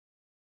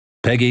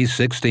Peggy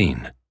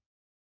 16.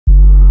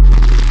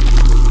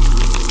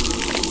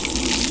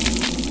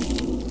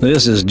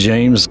 This is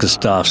James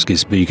Gastovski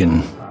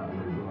speaking.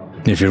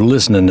 If you're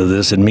listening to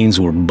this, it means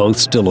we're both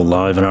still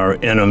alive and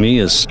our enemy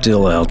is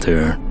still out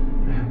there.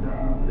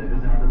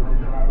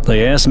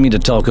 They asked me to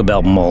talk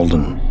about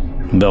Malden,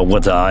 about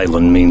what the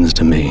island means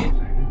to me.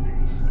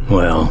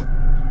 Well,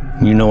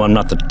 you know I'm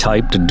not the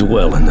type to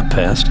dwell in the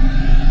past.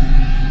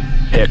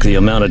 Heck, the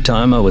amount of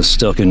time I was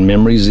stuck in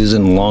memories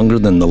isn't longer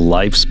than the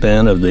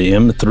lifespan of the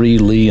M3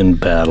 Lee in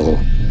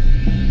battle.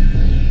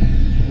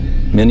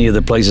 Many of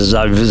the places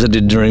I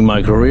visited during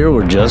my career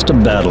were just a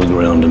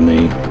battleground to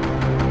me.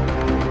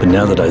 But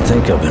now that I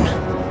think of it,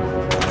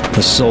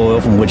 the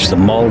soil from which the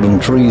Malden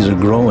trees are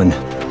growing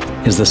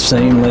is the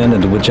same land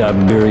into which I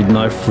buried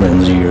my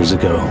friends years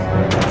ago.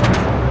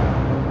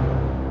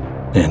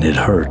 And it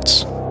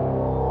hurts.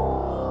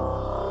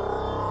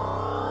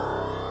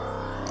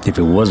 If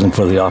it wasn't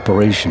for the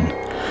operation,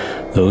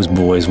 those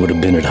boys would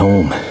have been at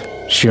home,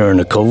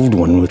 sharing a cold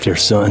one with their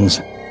sons,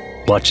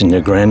 watching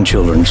their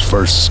grandchildren's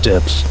first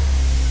steps.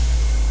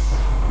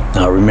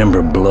 I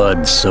remember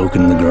blood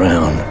soaking the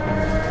ground,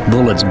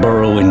 bullets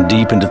burrowing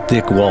deep into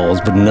thick walls,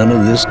 but none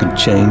of this could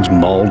change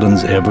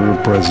Malden's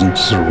ever-present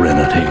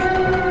serenity.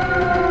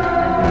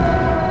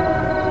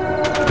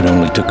 It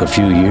only took a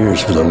few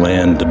years for the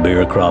land to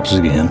bear crops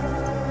again,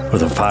 for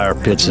the fire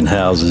pits and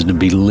houses to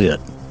be lit.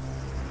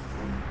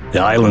 The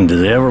island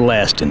is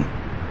everlasting,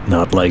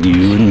 not like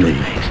you and me.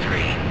 Phase 3.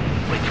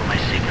 Wait for my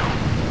signal.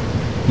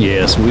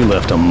 Yes, we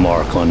left a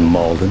mark on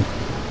Malden,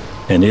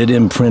 and it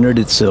imprinted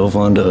itself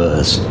onto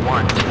us.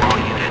 1 to all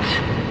units.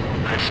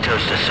 Let's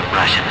toast to some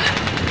Russians.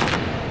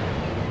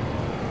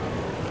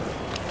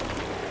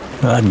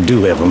 I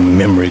do have a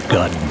memory,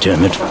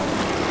 goddammit.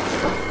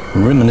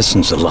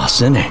 Reminiscence of La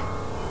Cine.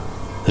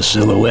 The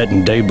silhouette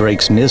in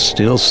daybreak's mist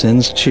still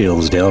sends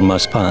chills down my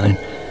spine.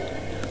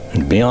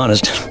 And to be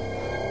honest,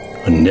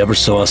 I never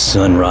saw a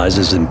sunrise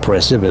as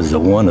impressive as the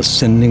one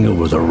ascending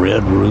over the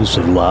red roofs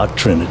of La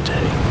Trinité.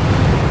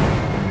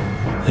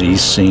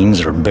 These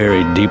scenes are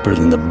buried deeper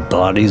than the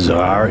bodies of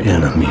our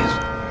enemies.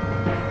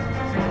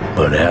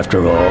 But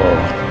after all,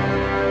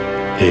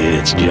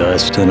 it's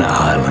just an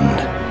island.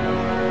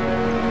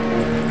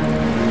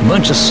 A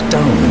bunch of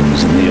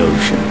stones in the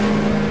ocean.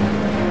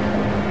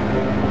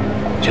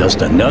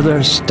 Just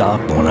another stop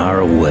on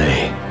our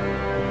way.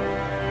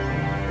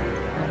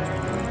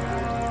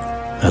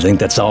 I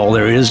think that's all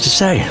there is to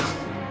say.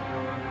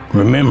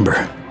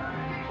 Remember,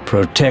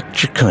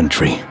 protect your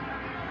country.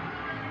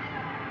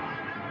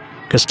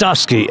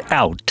 Gastovski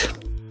out.